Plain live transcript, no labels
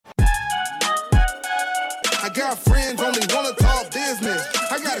got friends only wanna talk business.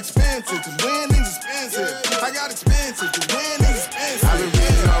 I got expensive, cause winning's expensive. I got expensive, cause winning's expensive. I've been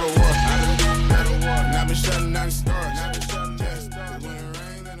reading all the war. And I've been shutting down the stars.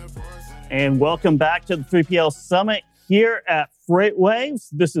 And welcome back to the 3PL Summit here at FreightWaves.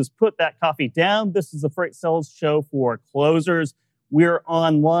 This is Put That Coffee Down. This is the freight sales show for closers. We're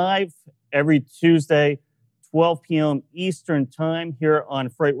on live every Tuesday, 12 p.m. Eastern Time here on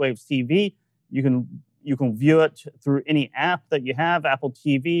FreightWaves TV. You can view it through any app that you have, Apple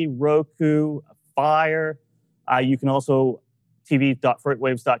TV, Roku, Fire. You can also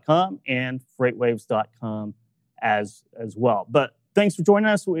tv.freightwaves.com and freightwaves.com as well. But thanks for joining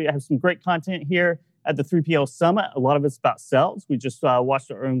us. We have some great content here at the 3PL Summit. A lot of it's about sales. We just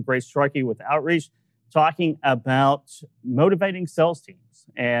watched our own Grace Sharkey with Outreach talking about motivating sales teams.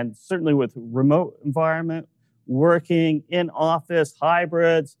 And certainly with remote environment, working in office,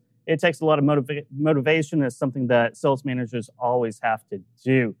 hybrids, it takes a lot of motivation. It's something that sales managers always have to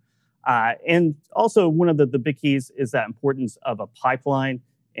do. And also one of the big keys is that importance of a pipeline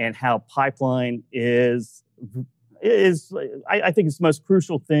and how pipeline is I think it's the most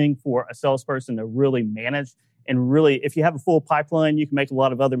crucial thing for a salesperson to really manage. And really, if you have a full pipeline, you can make a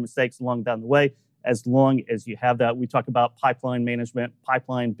lot of other mistakes along down the way. As long as you have that, we talk about pipeline management,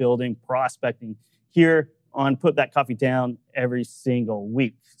 pipeline building, prospecting here on Put That Coffee Down every single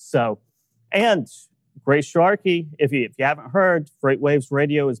week. So, and Grace Sharkey, if you haven't heard, FreightWaves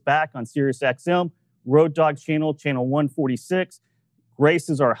Radio is back on SiriusXM, Road Dog channel 146. Grace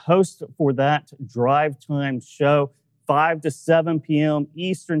is our host for that drive time show, 5 to 7 p.m.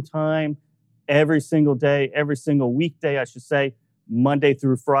 Eastern Time, every single day, every single weekday, I should say, Monday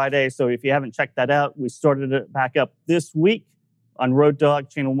through Friday. So if you haven't checked that out, we started it back up this week on Road Dog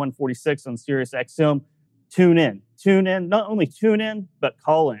channel 146 on SiriusXM. Tune in, not only tune in, but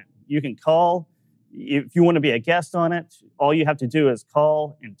call in. You can call. If you want to be a guest on it, all you have to do is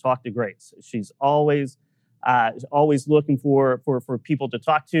call and talk to Grace. She's always looking for people to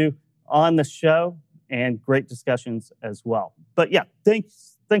talk to on the show, and great discussions as well. But yeah,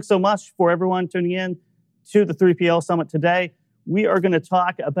 thanks so much for everyone tuning in to the 3PL Summit today. We are going to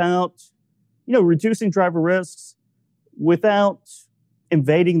talk about, reducing driver risks without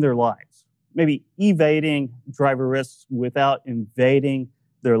invading their lives. Maybe evading driver risks without invading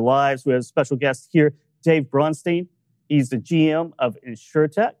their lives. We have a special guest here, Dave Bronstein. He's the GM of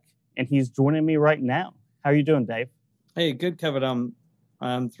InsurTech, and he's joining me right now. How are you doing, Dave? Hey, good, Kevin.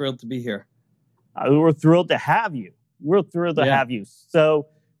 I'm thrilled to be here. We're thrilled to have you. Have you. So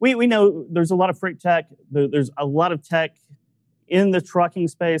we know there's a lot of freight tech. There's a lot of tech in the trucking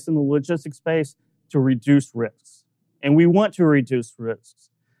space, in the logistics space, to reduce risks. And we want to reduce risks.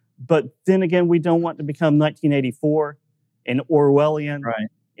 But then again, we don't want to become 1984 and Orwellian, right,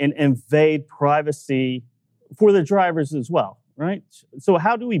 and invade privacy for the drivers as well. Right. So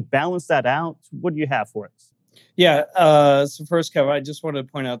how do we balance that out? What do you have for us? Yeah. So first, Kevin, I just wanted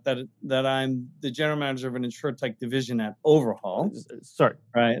to point out that I'm the general manager of an InsurTech division at Overhaul. Sorry.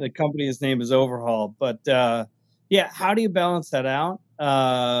 Right. The company's name is Overhaul. But how do you balance that out?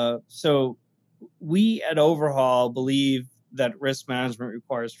 So we at Overhaul believe that risk management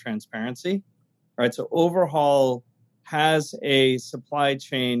requires transparency. Right. So Overhaul has a supply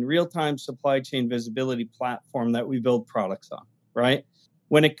chain, real-time supply chain visibility platform that we build products on, right?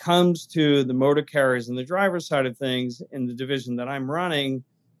 When it comes to the motor carriers and the driver side of things in the division that I'm running,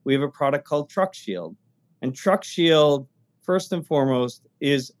 we have a product called Truck Shield. And Truck Shield, first and foremost,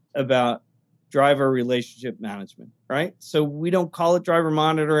 is about driver relationship management, right? So we don't call it driver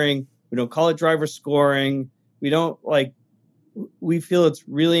monitoring. We don't call it driver scoring. We feel it's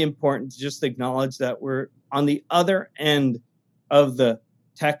really important to just acknowledge that we're on the other end of the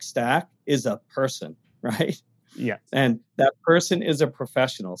tech stack is a person, right? Yeah. And that person is a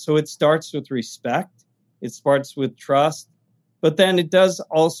professional. So it starts with respect. It starts with trust. But then it does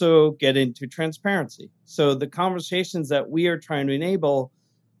also get into transparency. So the conversations that we are trying to enable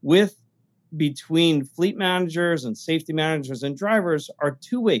between fleet managers and safety managers and drivers are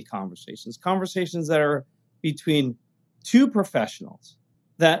two-way conversations that are between two professionals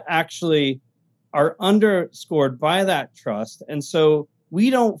that actually are underscored by that trust. And so we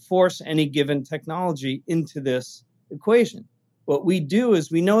don't force any given technology into this equation. What we do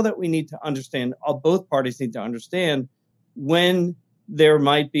is we know that we need to understand, both parties need to understand when there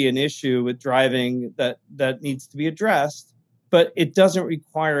might be an issue with driving that needs to be addressed, but it doesn't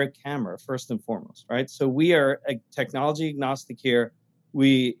require a camera, first and foremost, right? So we are a technology agnostic here.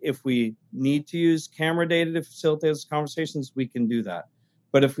 If we need to use camera data to facilitate those conversations, we can do that.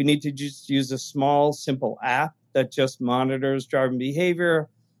 But if we need to just use a small, simple app that just monitors driving behavior,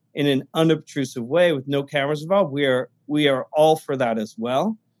 in an unobtrusive way with no cameras involved, we are all for that as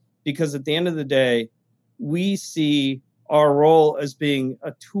well. Because at the end of the day, we see our role as being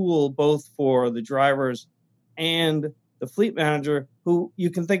a tool both for the drivers and the fleet manager, who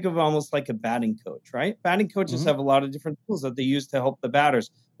you can think of almost like a batting coach, right? Batting coaches have a lot of different tools that they use to help the batters.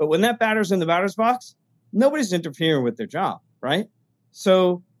 But when that batter's in the batter's box, nobody's interfering with their job, right?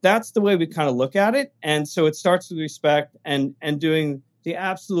 So that's the way we kind of look at it. And so it starts with respect and doing the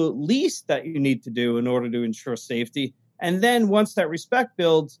absolute least that you need to do in order to ensure safety. And then once that respect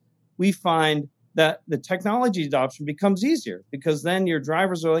builds, we find that the technology adoption becomes easier, because then your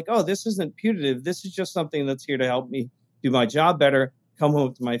drivers are like, oh, this isn't punitive. This is just something that's here to help me do my job better, come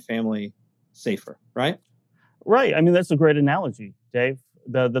home to my family safer, right? Right. I mean, that's a great analogy, Dave.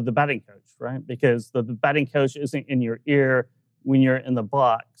 The batting coach, right? Because the batting coach isn't in your ear when you're in the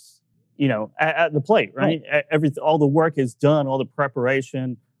box, at the plate, right? All the work is done, all the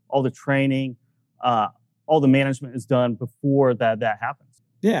preparation, all the training, all the management is done before that happens.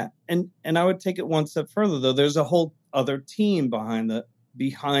 Yeah, and I would take it one step further, though. There's a whole other team behind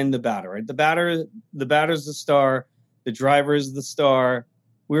the batter, right? The batter's the star, the driver is the star.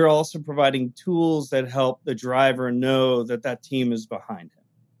 We're also providing tools that help the driver know that team is behind him,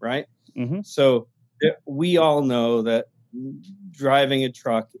 right? Mm-hmm. So we all know that driving a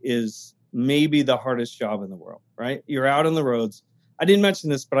truck is maybe the hardest job in the world, right? You're out on the roads. I didn't mention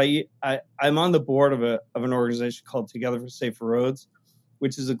this, but I'm on the board of an organization called Together for Safer Roads,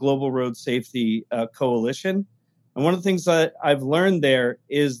 which is a global road safety coalition. And one of the things that I've learned there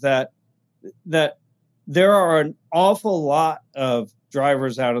is that there are an awful lot of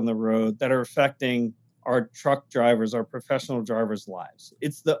drivers out on the road that are affecting our truck drivers, our professional drivers' lives.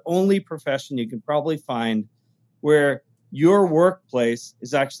 It's the only profession you can probably find where your workplace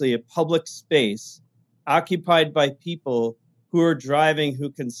is actually a public space occupied by people who are driving, who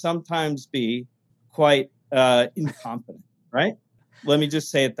can sometimes be quite incompetent, right? Let me just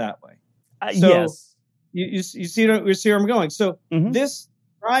say it that way. Yes. You see where I'm going. So this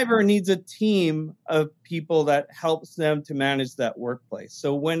driver needs a team of people that helps them to manage that workplace.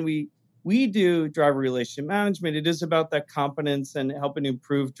 So when we do driver relationship management, it is about that competence and helping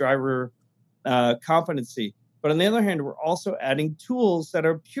improve driver competency. But on the other hand, we're also adding tools that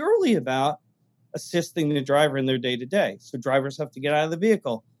are purely about assisting the driver in their day-to-day. So drivers have to get out of the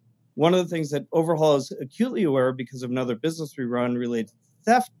vehicle. One of the things that Overhaul is acutely aware of, because of another business we run related to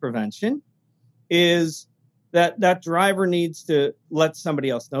theft prevention, is that driver needs to let somebody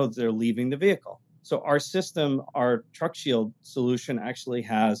else know that they're leaving the vehicle. So our system, our Truck Shield solution, actually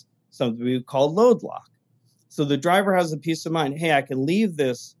has something we call load lock. So the driver has a peace of mind. Hey, I can leave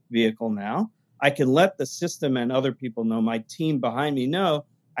this vehicle now. I can let the system and other people know, my team behind me know,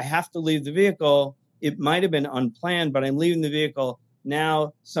 I have to leave the vehicle. It might have been unplanned, but I'm leaving the vehicle.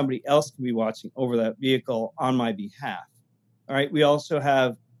 Now somebody else can be watching over that vehicle on my behalf. All right. We also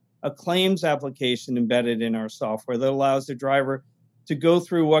have a claims application embedded in our software that allows the driver to go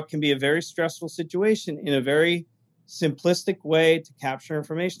through what can be a very stressful situation in a very simplistic way to capture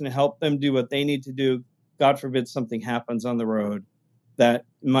information to help them do what they need to do. God forbid something happens on the road that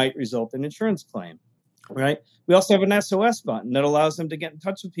might result in an insurance claim. Right. We also have an SOS button that allows them to get in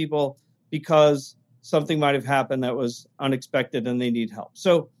touch with people because something might have happened that was unexpected and they need help.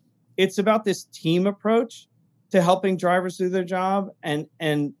 So it's about this team approach to helping drivers do their job.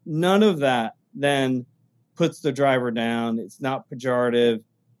 And none of that then puts the driver down. It's not pejorative.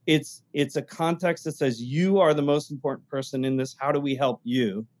 It's a context that says you are the most important person in this. How do we help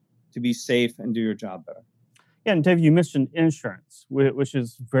you to be safe and do your job better? Yeah, and Dave, you mentioned insurance, which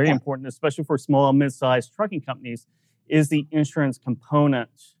is very important, especially for small and mid-sized trucking companies, is the insurance component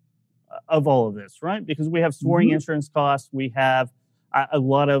of all of this, right? Because we have soaring insurance costs. We have a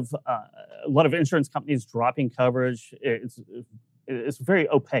lot of insurance companies dropping coverage. It's a very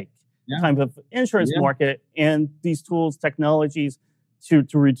opaque kind of insurance market, and these tools, technologies to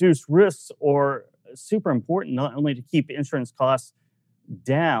reduce risks are super important, not only to keep insurance costs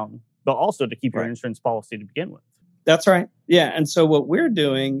down, but also to keep your insurance policy to begin with. That's right. Yeah. And so what we're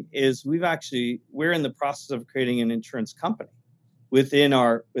doing is we're in the process of creating an insurance company within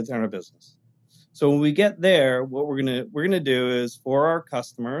our business. So when we get there, what we're gonna do is, for our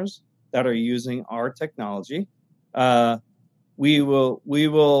customers that are using our technology, we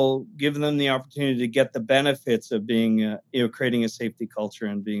will give them the opportunity to get the benefits of being creating a safety culture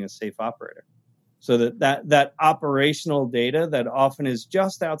and being a safe operator. So that operational data that often is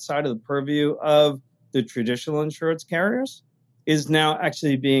just outside of the purview of the traditional insurance carriers is now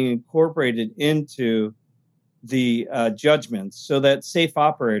actually being incorporated into the judgments, so that safe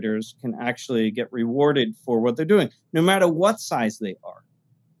operators can actually get rewarded for what they're doing, no matter what size they are.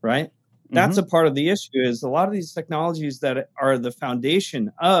 right? That's a part of the issue. Is a lot of these technologies that are the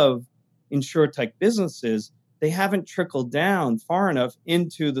foundation of InsurTech businesses, they haven't trickled down far enough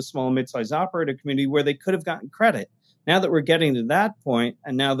into the small and mid-sized operator community where they could have gotten credit. Now that we're getting to that point,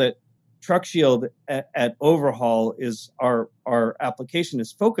 and now that TruckShield at Overhaul is our application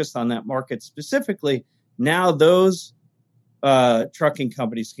is focused on that market specifically, now those trucking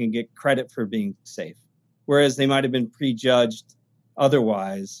companies can get credit for being safe, whereas they might have been prejudged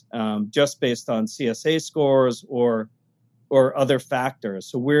otherwise, just based on CSA scores or other factors.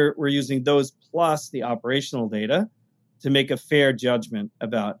 So we're using those plus the operational data to make a fair judgment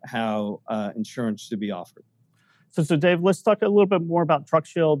about how insurance should be offered. So Dave, let's talk a little bit more about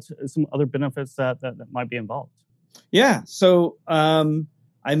TruckShield, some other benefits that might be involved. Yeah. So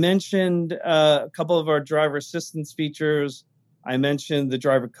I mentioned a couple of our driver assistance features. I mentioned the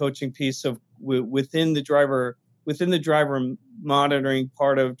driver coaching piece. So within the driver monitoring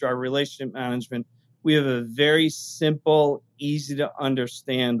part of driver relationship management, we have a very simple, easy to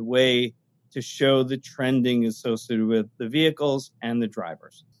understand way to show the trending associated with the vehicles and the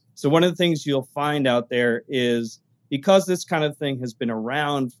drivers. So one of the things you'll find out there is, because this kind of thing has been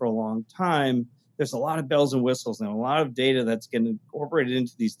around for a long time, there's a lot of bells and whistles and a lot of data that's getting incorporated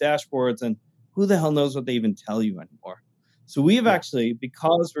into these dashboards, and who the hell knows what they even tell you anymore. So we've actually,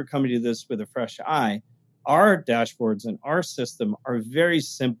 because we're coming to this with a fresh eye, our dashboards and our system are very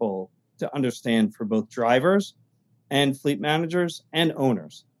simple to understand for both drivers and fleet managers and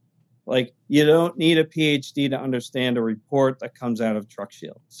owners. Like, you don't need a PhD to understand a report that comes out of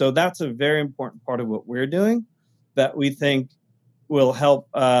TruckShield. So that's a very important part of what we're doing that we think will help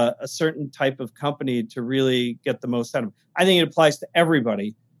a certain type of company to really get the most out of it. I think it applies to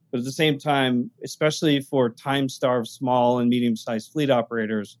everybody, but at the same time, especially for time-starved small and medium-sized fleet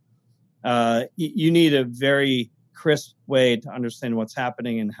operators, you need a very crisp way to understand what's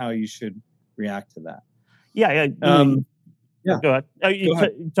happening and how you should react to that. Yeah. Go ahead.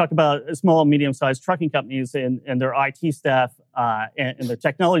 You talk about small and medium-sized trucking companies and their IT staff and their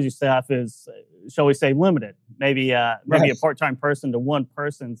technology staff is, shall we say, limited. Maybe a part-time person to one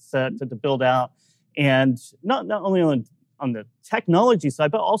person set to build out, and not only on the technology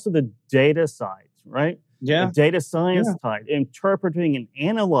side, but also the data side, right? Yeah. The data science side, interpreting and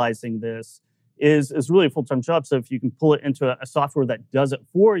analyzing this is really a full-time job. So if you can pull it into a software that does it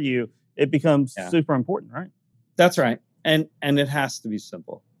for you, it becomes super important, right? That's right. And it has to be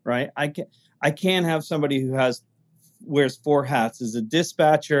simple, right? I can't have somebody who wears four hats, is a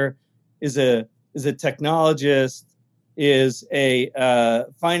dispatcher, is a technologist, is a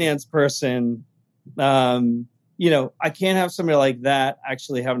finance person. I can't have somebody like that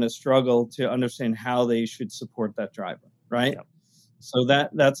actually having a struggle to understand how they should support that driver, right? Yep. So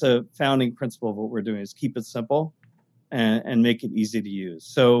that's a founding principle of what we're doing, is keep it simple and make it easy to use.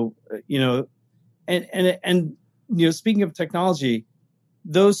 So, speaking of technology,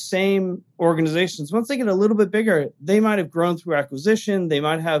 those same organizations, once they get a little bit bigger, they might have grown through acquisition. They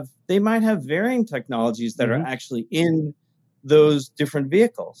might have varying technologies that are actually in those different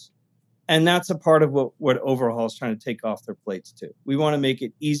vehicles. And that's a part of what Overhaul is trying to take off their plates too. We want to make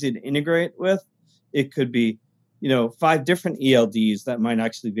it easy to integrate with. It could be, 5 different ELDs that might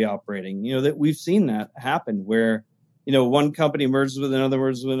actually be operating. That we've seen that happen where, one company merges with another,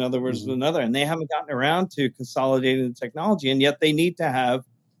 merges with another, and they haven't gotten around to consolidating the technology, and yet they need to have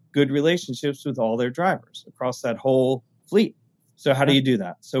good relationships with all their drivers across that whole fleet. So how do you do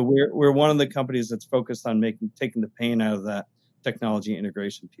that? So we're one of the companies that's focused on taking the pain out of that technology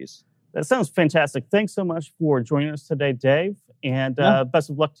integration piece. That sounds fantastic. Thanks so much for joining us today, Dave, and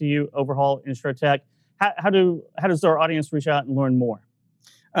best of luck to you, Overhaul InsurTech. How does our audience reach out and learn more?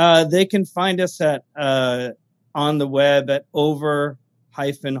 They can find us at on the web at over-haul.com.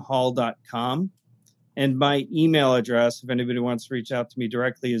 And my email address, if anybody wants to reach out to me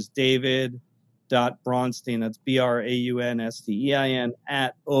directly, is david.braunstein, that's BRAUNSTEIN,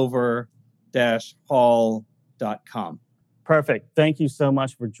 at over-haul.com. Perfect. Thank you so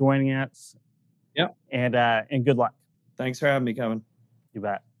much for joining us. Yep. And good luck. Thanks for having me, Kevin. You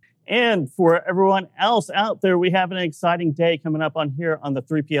bet. And for everyone else out there, we have an exciting day coming up on here on the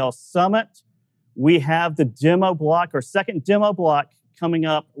 3PL Summit. We have the demo block, or second demo block, coming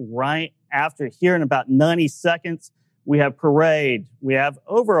up right after here in about 90 seconds. We have Parade, we have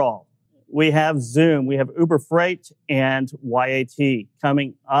Overhaul, we have Zoom, we have Uber Freight, and YAT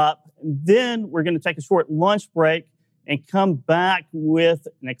coming up. Then we're going to take a short lunch break and come back with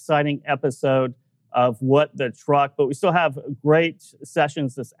an exciting episode of What the Truck. But we still have great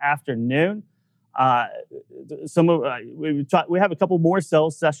sessions this afternoon. We have a couple more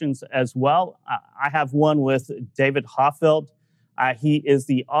sales sessions as well. I have one with David Hoffeld He is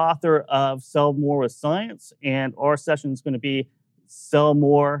the author of Sell More with Science, and our session is going to be Sell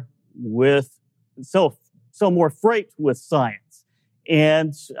More Freight with Science.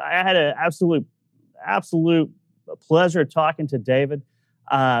 And I had an absolute pleasure talking to David.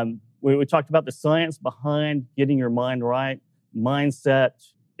 We talked about the science behind getting your mind right. Mindset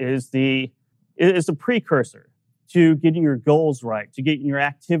is a precursor to getting your goals right, to getting your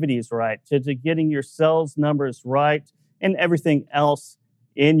activities right, to getting your sales numbers right, and everything else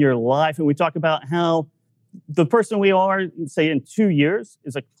in your life. And we talk about how the person we are, say, in 2 years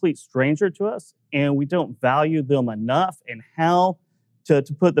is a complete stranger to us, and we don't value them enough, and how to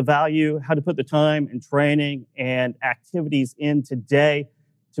put the value, how to put the time and training and activities in today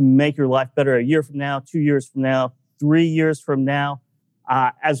to make your life better a year from now, 2 years from now, 3 years from now.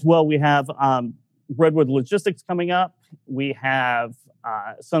 As well, we have Redwood Logistics coming up. We have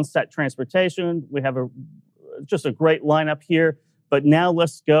Sunset Transportation. We have just a great lineup here. But now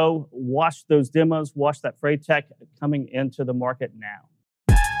let's go watch those demos, watch that freight tech coming into the market now.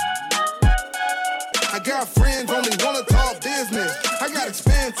 I got friends only want to talk business. I got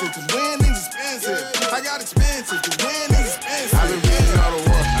expensive because winning's expensive. I got expensive because winning